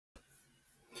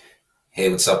Hey,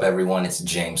 what's up, everyone? It's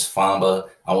James Fomba.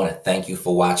 I want to thank you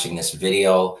for watching this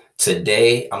video.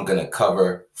 Today, I'm going to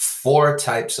cover 4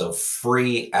 types of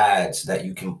free ads that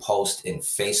you can post in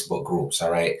Facebook groups,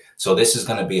 all right? So this is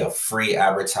going to be a free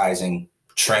advertising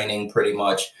training pretty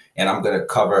much, and I'm going to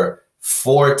cover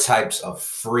 4 types of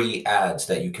free ads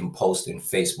that you can post in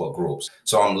Facebook groups.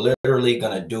 So I'm literally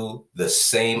going to do the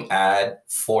same ad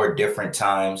 4 different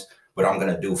times, but I'm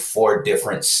going to do 4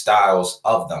 different styles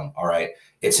of them, all right?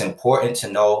 It's important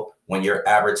to know when you're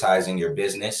advertising your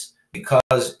business,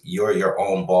 because you're your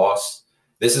own boss.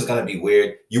 This is going to be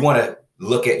weird. You want to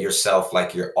look at yourself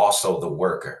like you're also the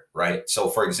worker, right? So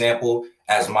for example,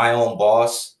 as my own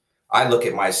boss, I look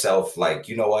at myself like,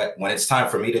 you know what, when it's time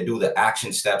for me to do the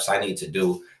action steps I need to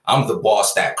do, I'm the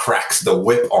boss that cracks the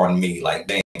whip on me. Like,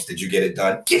 James, did you get it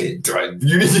done? Get it done.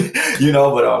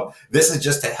 But this is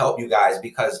just to help you guys,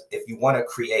 because if you want to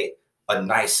create a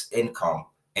nice income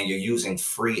and you're using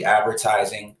free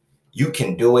advertising, you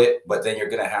can do it, but then you're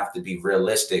going to have to be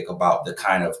realistic about the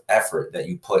kind of effort that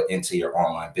you put into your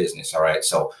online business. All right.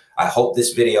 So I hope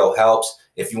this video helps.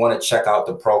 If you want to check out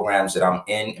the programs that I'm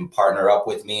in and partner up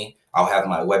with me, I'll have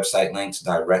my website links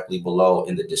directly below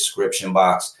in the description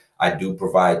box. I do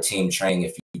provide team training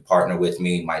if you partner with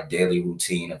me, my daily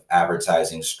routine of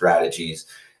advertising strategies,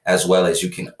 as well as you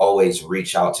can always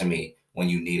reach out to me when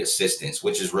you need assistance,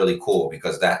 which is really cool,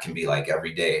 because that can be like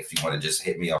every day if you want to just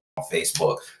hit me up on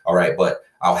Facebook. All right. But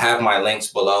I'll have my links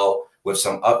below with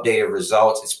some updated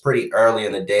results. It's pretty early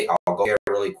in the day. I'll go here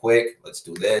really quick. Let's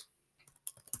do this.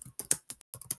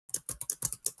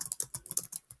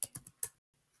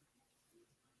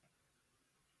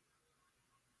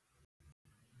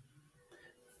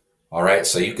 All right.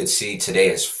 So you could see today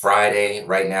is Friday.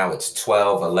 Right now it's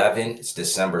 12/11. It's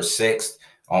December 6th.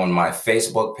 On my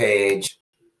Facebook page,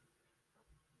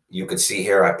 you could see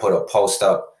here I put a post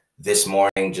up this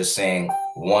morning just saying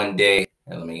one day.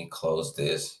 And let me close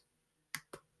this.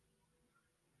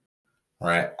 All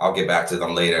right, I'll get back to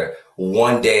them later.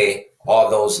 One day, all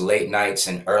those late nights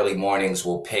and early mornings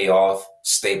will pay off.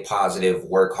 Stay positive,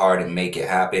 work hard, and make it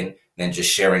happen. Then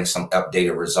just sharing some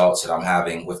updated results that I'm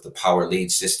having with the Power Lead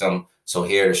system. So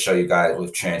here to show you guys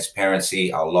with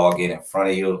transparency, I'll log in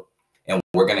front of you, and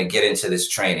we're going to get into this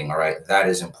training. All right, that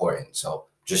is important. So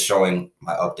just showing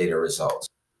my updated results.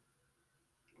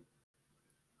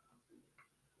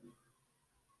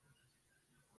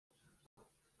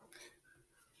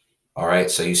 All right,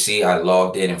 so you see I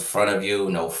logged in front of you,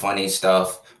 no funny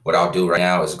stuff. What I'll do right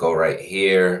now is go right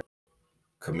here,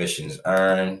 commissions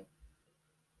earned.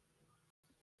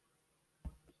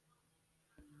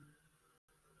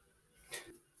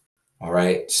 All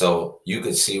right, so you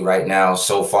can see right now,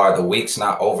 so far the week's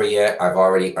not over yet. I've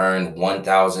already earned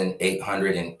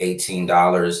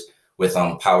 $1,818 with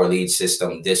Power Lead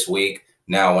system this week.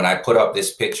 Now, when I put up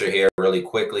this picture here really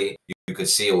quickly, you could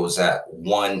see it was at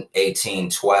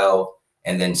 118.12,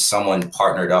 and then someone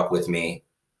partnered up with me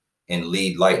in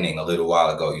Lead Lightning a little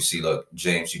while ago. You see, look,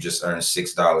 James, you just earned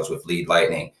 $6 with Lead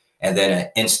Lightning. And then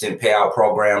an instant payout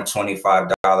program,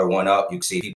 $25 one up. You can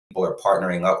see people are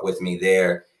partnering up with me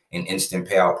there in instant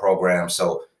payout program.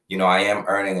 So, you know, I am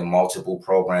earning in multiple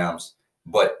programs,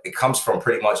 but it comes from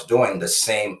pretty much doing the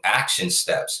same action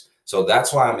steps. So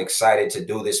that's why I'm excited to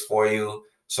do this for you.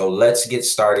 So let's get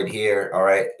started here. All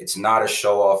right. It's not a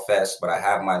show off fest, but I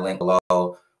have my link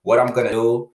below. What I'm going to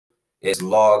do is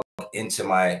log into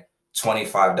my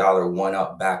 $25 one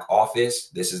up back office.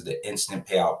 This is the instant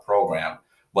payout program,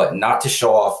 but not to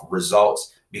show off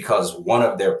results, because one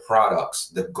of their products,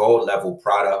 the gold level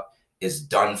product, is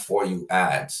done for you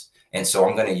ads. And so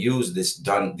I'm going to use these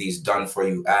done for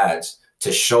you ads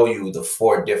to show you the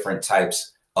 4 different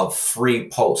types of free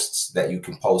posts that you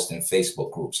can post in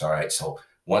Facebook groups. All right. So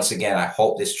once again, I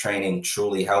hope this training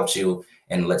truly helps you,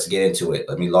 and let's get into it.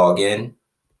 Let me log in.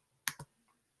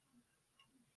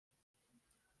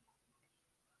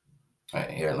 All right,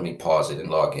 here, let me pause it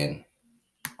and log in.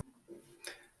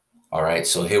 All right,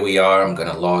 so here we are. I'm going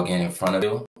to log in front of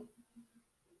you.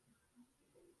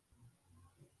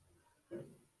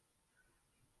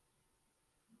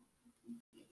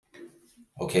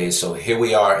 Okay, so here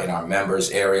we are in our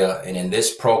members area, and in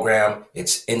this program,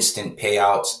 it's instant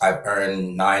payouts. I've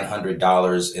earned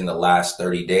 $900 in the last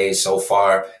 30 days so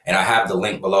far, and I have the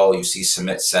link below. You see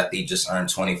Sumit Sethi just earned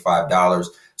 $25.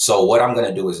 So what I'm going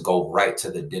to do is go right to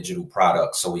the digital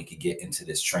product so we could get into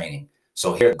this training.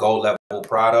 So here, gold level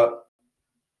product,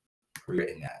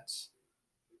 pre-written ads.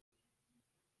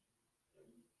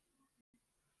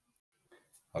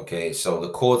 Okay, so the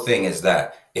cool thing is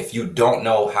that if you don't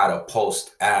know how to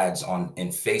post ads in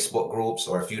Facebook groups,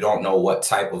 or if you don't know what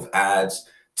type of ads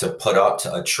to put up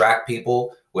to attract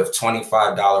people, with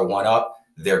 $25 one up,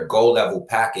 their gold level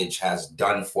package has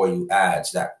done for you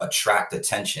ads that attract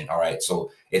attention. All right. So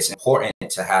it's important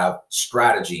to have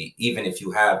strategy, even if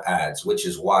you have ads, which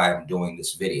is why I'm doing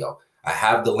this video. I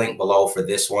have the link below for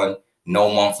this one.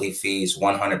 No monthly fees,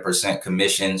 100%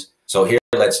 commissions. So here,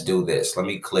 let's do this. Let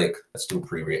me click. Let's do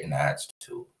pre-written ads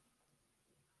too.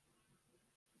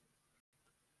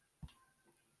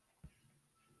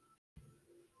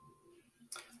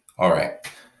 All right.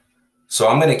 So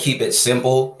I'm going to keep it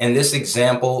simple. In this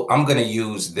example, I'm going to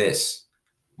use this,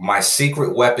 my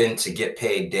secret weapon to get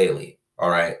paid daily. All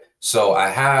right. So I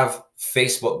have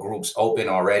Facebook groups open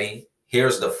already.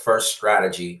 Here's the first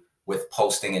strategy with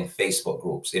posting in Facebook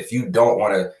groups. If you don't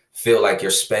want to feel like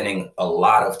you're spending a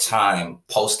lot of time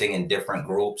posting in different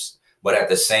groups, but at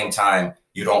the same time,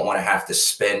 you don't want to have to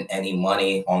spend any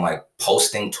money on like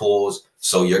posting tools,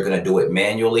 so you're going to do it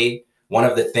manually. One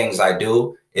of the things I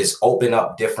do is open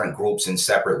up different groups in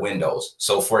separate windows.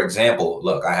 So for example,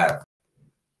 look, I have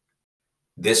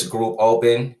this group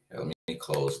open. Let me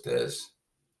close this.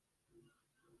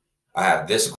 I have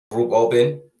this group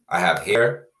open. I have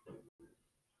here.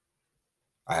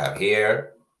 I have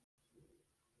here.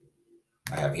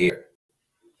 I have here.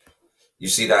 You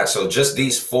see that? So just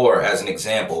these four as an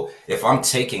example, if I'm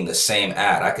taking the same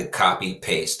ad, I could copy,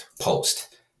 paste,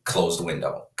 post, closed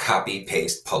window, copy,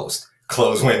 paste, post,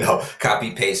 close window,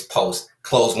 copy, paste, post,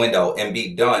 close window, and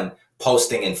be done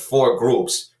posting in 4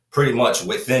 groups pretty much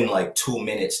within like 2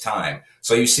 minutes time.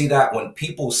 So you see that when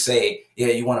people say, yeah,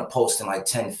 you want to post in like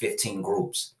 10, 15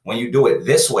 groups, when you do it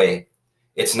this way,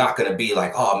 it's not going to be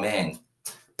like, oh man,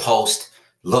 post,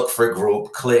 look for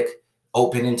group, click,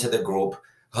 open into the group,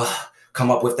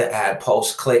 come up with the ad,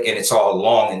 post, click, and it's all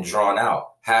long and drawn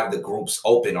out. Have the groups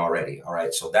open already. All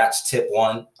right. So that's tip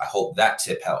 1. I hope that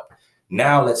tip helped.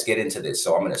 Now let's get into this.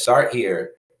 So I'm going to start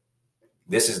here.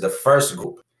 This is the first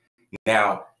group.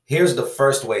 Now, here's the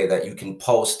first way that you can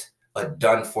post a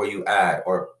done for you ad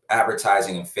or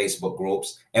advertising in Facebook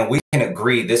groups. And we can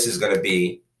agree this is going to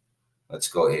be, let's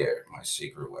go here, my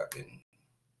secret weapon.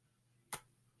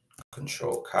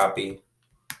 Control copy.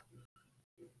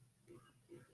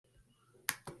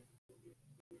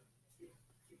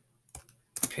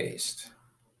 Paste.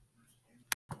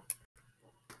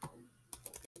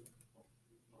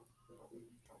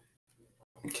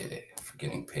 Okay, for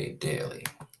getting paid daily.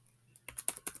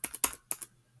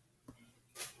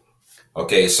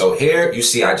 Okay, so here you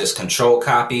see I just control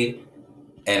copied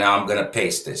and I'm going to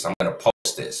paste this. I'm going to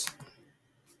post this.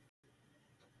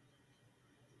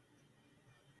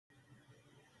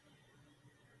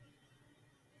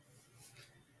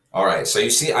 All right, so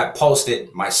you see I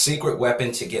posted my secret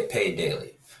weapon to get paid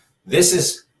daily. This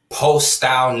is post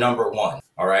style number 1.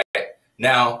 All right.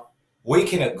 Now, we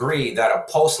can agree that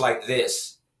a post like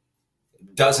this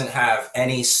doesn't have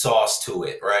any sauce to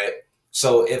it, right?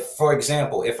 So if, for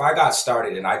example, if I got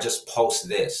started and I just post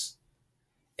this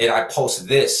and I post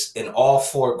this in all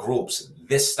 4 groups,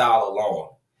 this style alone,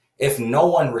 if no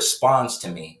one responds to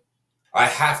me, I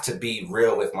have to be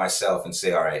real with myself and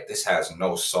say, all right, this has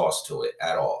no sauce to it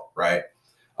at all, right?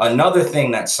 Another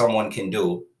thing that someone can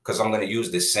do, because I'm going to use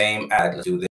the same ad, let's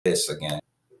do this again.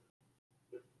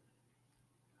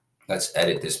 Let's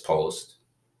edit this post.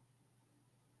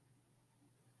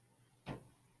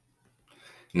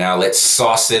 Now let's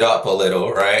sauce it up a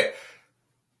little, right?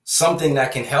 Something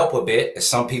that can help a bit is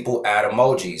some people add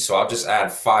emojis. So I'll just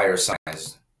add fire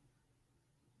signs.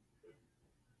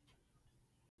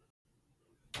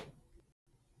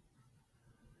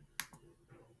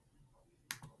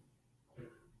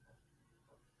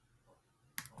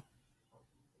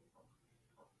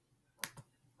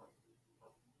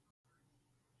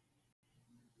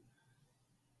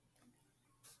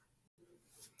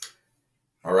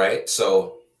 All right,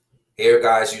 so here,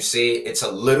 guys, you see it's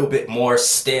a little bit more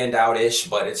standout-ish,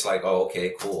 but it's like, oh,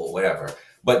 okay, cool, whatever.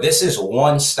 But this is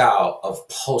one style of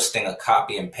posting a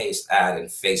copy and paste ad in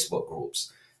Facebook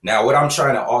groups. Now, what I'm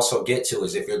trying to also get to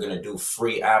is if you're going to do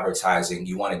free advertising,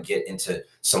 you want to get into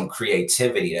some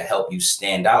creativity to help you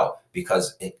stand out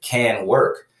because it can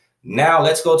work. Now,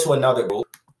 let's go to another group.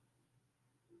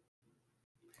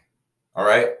 All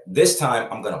right, this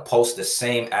time I'm going to post the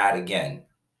same ad again.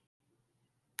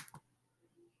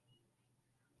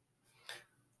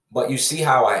 But you see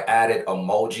how I added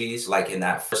emojis like in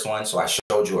that first one? So I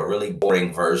showed you a really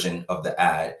boring version of the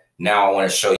ad. Now I want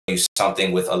to show you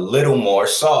something with a little more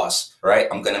sauce, right?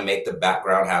 I'm going to make the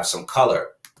background have some color.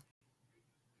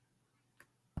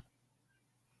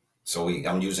 So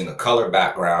I'm using a color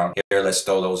background. Here, let's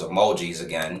throw those emojis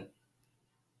again.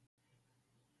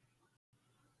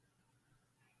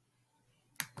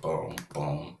 Boom,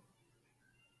 boom.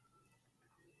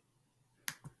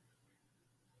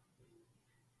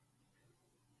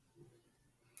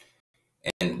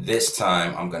 And this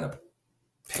time I'm going to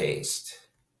paste.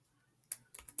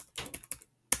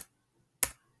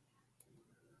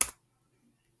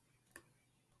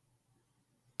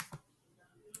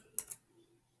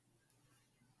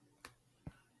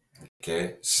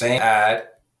 Okay, same ad.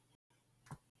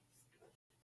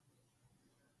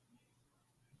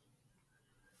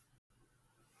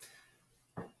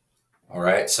 All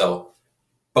right, so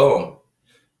boom.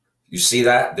 You see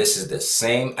that? This is the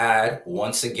same ad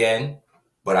once again,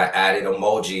 but I added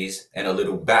emojis and a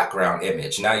little background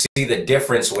image. Now you see the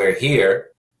difference where here,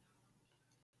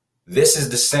 this is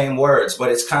the same words,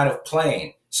 but it's kind of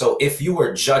plain. So if you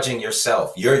were judging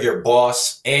yourself, you're your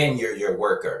boss and you're your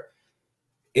worker.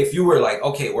 If you were like,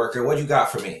 okay, worker, what you got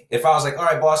for me? If I was like, all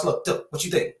right, boss, look, what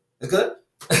you think? It's good?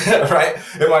 Right?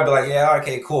 It might be like, yeah,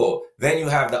 okay, cool. Then you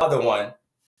have the other one,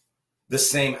 the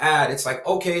same ad. It's like,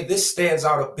 okay, this stands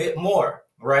out a bit more,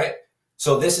 right?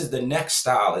 So this is the next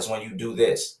style, is when you do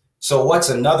this. So what's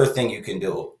another thing you can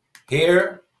do?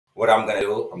 Here, what I'm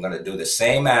going to do the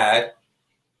same ad.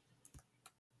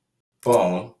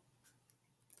 Boom.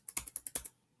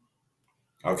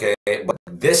 Okay, but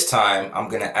this time I'm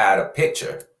going to add a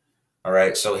picture. All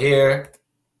right, so here,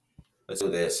 let's do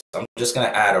this. I'm just going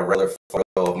to add a regular photo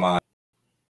of mine.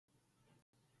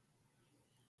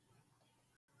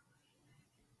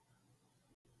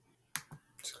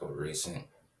 Let's go recent.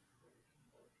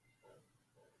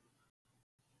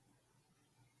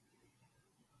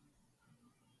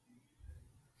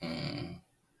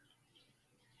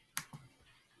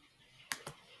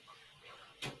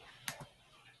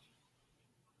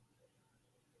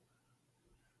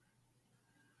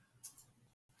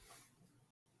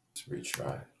 Let's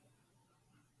retry.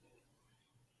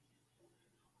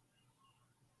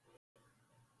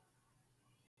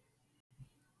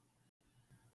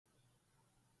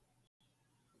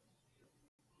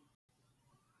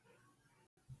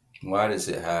 Why does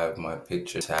it have my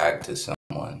picture tagged to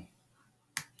someone?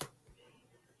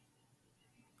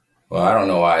 Well, I don't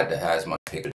know why it has my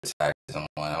picture tagged to someone.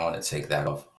 I want to take that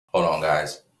off. Hold on,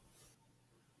 guys.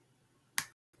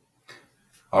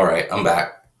 All right, I'm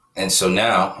back. And so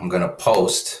now I'm going to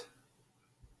post.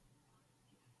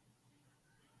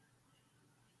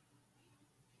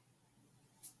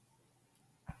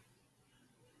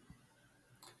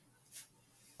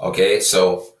 Okay,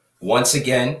 so once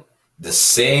again, the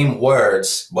same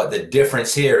words, but the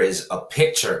difference here is a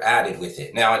picture added with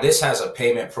it. Now, this has a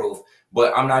payment proof,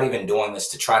 but I'm not even doing this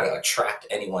to try to attract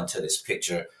anyone to this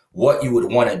picture. What you would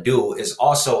want to do is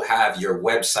also have your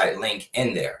website link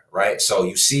in there, right? So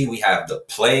you see we have the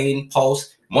plain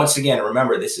post. Once again,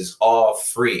 remember, this is all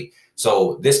free.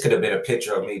 So this could have been a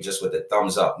picture of me just with a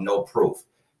thumbs up, no proof.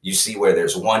 You see where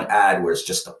there's one ad where it's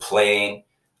just a plain,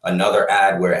 another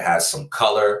ad where it has some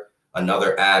color,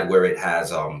 another ad where it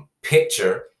has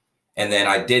picture. And then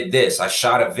I did this. I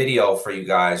shot a video for you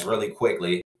guys really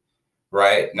quickly,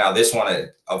 right? Now this one,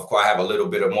 of course, I have a little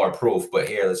bit of more proof, but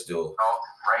here, let's do it.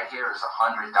 Right here is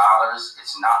 $100.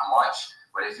 It's not much,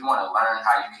 but if you want to learn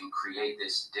how you can create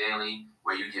this daily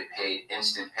where you get paid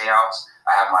instant payouts,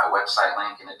 I have my website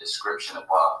link in the description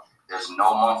above. There's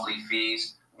no monthly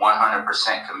fees,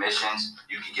 100% commissions.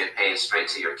 You can get paid straight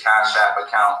to your Cash App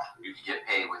account. You can get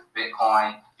paid with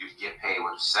Bitcoin. You can get paid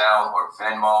with Zelle or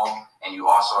Venmo. And you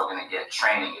also are going to get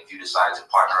training if you decide to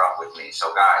partner up with me.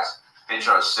 So guys,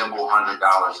 picture a simple $100 a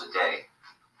day.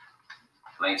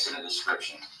 Links in the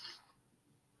description.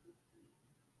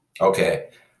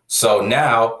 Okay, so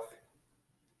now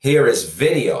here is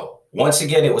video. Once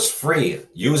again, it was free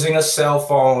using a cell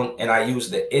phone, and I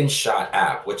used the InShot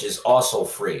app, which is also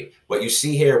free. But you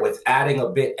see here with adding a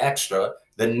bit extra,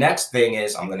 the next thing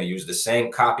is I'm going to use the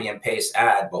same copy and paste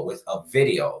ad, but with a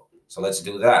video. So let's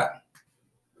do that.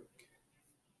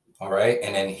 All right,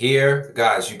 and then here,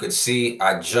 guys, you could see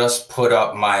I just put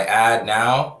up my ad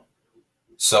now.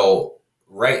 So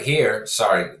right here,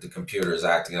 sorry, the computer is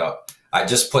acting up. I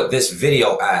just put this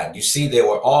video ad. You see, they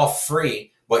were all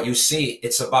free, but you see,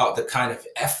 it's about the kind of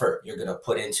effort you're going to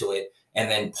put into it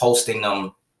and then posting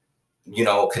them, you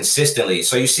know, consistently.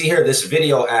 So you see here, this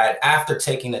video ad, after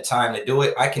taking the time to do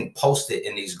it, I can post it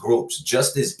in these groups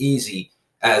just as easy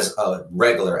as a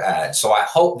regular ad. So I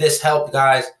hope this helped,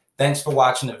 guys. Thanks for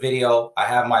watching the video. I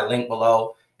have my link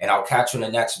below, and I'll catch you in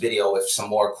the next video with some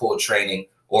more cool training,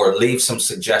 or leave some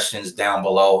suggestions down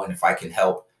below. And if I can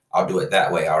help, I'll do it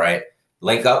that way. All right.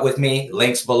 Link up with me,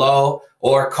 links below,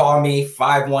 or call me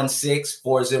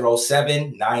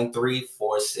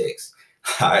 516-407-9346.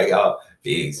 All right, y'all.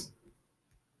 Peace.